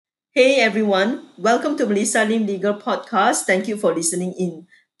Hey everyone, welcome to Melissa Lim Legal Podcast. Thank you for listening in.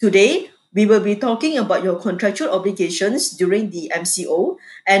 Today, we will be talking about your contractual obligations during the MCO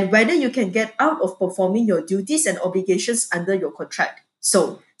and whether you can get out of performing your duties and obligations under your contract.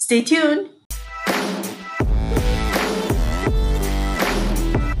 So, stay tuned.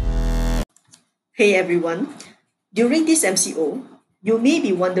 Hey everyone, during this MCO, you may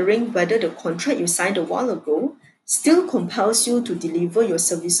be wondering whether the contract you signed a while ago still compels you to deliver your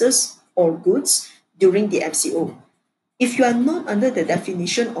services or goods during the MCO. If you are not under the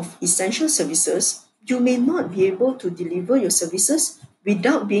definition of essential services, you may not be able to deliver your services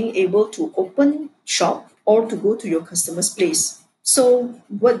without being able to open shop or to go to your customer's place. So,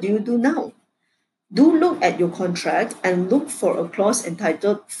 what do you do now? Do look at your contract and look for a clause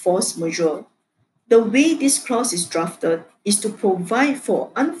entitled force majeure. The way this clause is drafted is to provide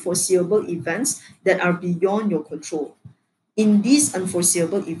for unforeseeable events that are beyond your control. In these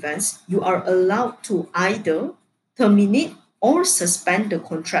unforeseeable events, you are allowed to either terminate or suspend the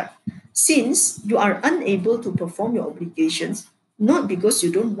contract since you are unable to perform your obligations, not because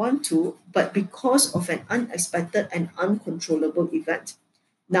you don't want to, but because of an unexpected and uncontrollable event.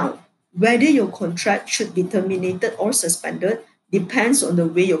 Now, whether your contract should be terminated or suspended depends on the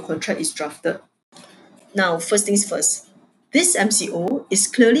way your contract is drafted. Now, first things first. This MCO is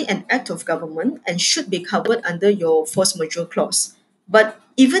clearly an act of government and should be covered under your force majeure clause. But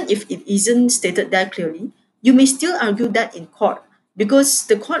even if it isn't stated there clearly, you may still argue that in court because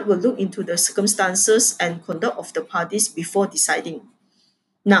the court will look into the circumstances and conduct of the parties before deciding.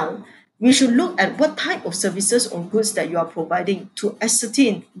 Now, we should look at what type of services or goods that you are providing to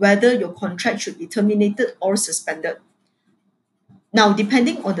ascertain whether your contract should be terminated or suspended. Now,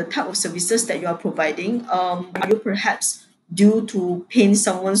 depending on the type of services that you are providing, are you perhaps due to paint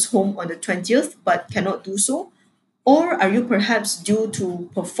someone's home on the 20th but cannot do so? Or are you perhaps due to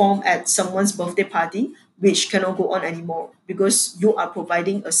perform at someone's birthday party which cannot go on anymore because you are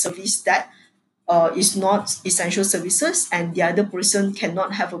providing a service that is not essential services and the other person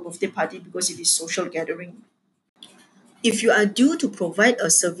cannot have a birthday party because it is social gathering? If you are due to provide a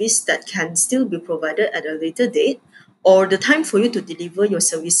service that can still be provided at a later date, or the time for you to deliver your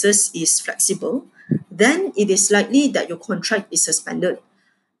services is flexible, then it is likely that your contract is suspended.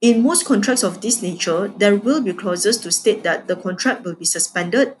 In most contracts of this nature, there will be clauses to state that the contract will be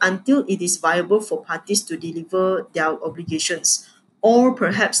suspended until it is viable for parties to deliver their obligations, or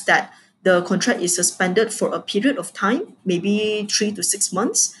perhaps that the contract is suspended for a period of time, maybe 3 to 6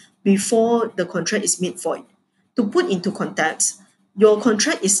 months, before the contract is made void. To put into context, your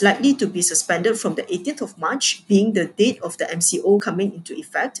contract is likely to be suspended from the 18th of March, being the date of the MCO coming into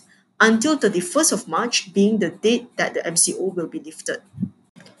effect, until 31st of March, being the date that the MCO will be lifted.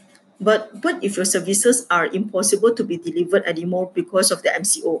 But what if your services are impossible to be delivered anymore because of the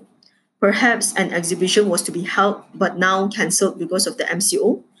MCO? Perhaps an exhibition was to be held but now cancelled because of the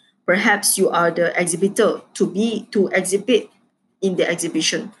MCO. Perhaps you are the exhibitor to exhibit in the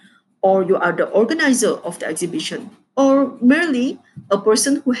exhibition, or you are the organizer of the exhibition, or merely a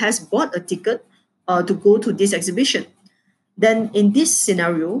person who has bought a ticket to go to this exhibition. Then in this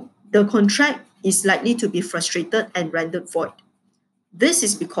scenario, the contract is likely to be frustrated and rendered void. This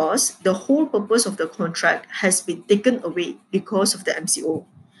is because the whole purpose of the contract has been taken away because of the MCO.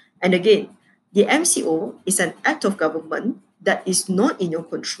 And again, the MCO is an act of government that is not in your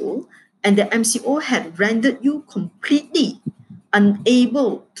control, and the MCO had rendered you completely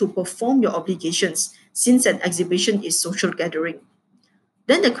unable to perform your obligations since an exhibition is social gathering.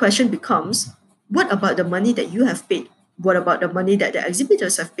 Then the question becomes, what about the money that you have paid? What about the money that the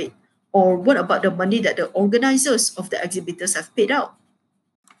exhibitors have paid? Or what about the money that the organizers of the exhibitors have paid out?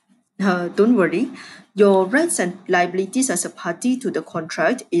 Don't worry, your rights and liabilities as a party to the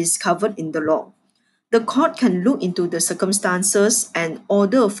contract is covered in the law. The court can look into the circumstances and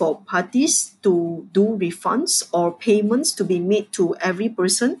order for parties to do refunds or payments to be made to every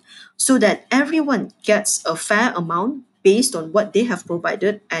person so that everyone gets a fair amount based on what they have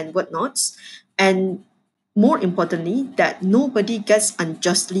provided and whatnots, and more importantly, that nobody gets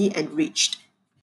unjustly enriched.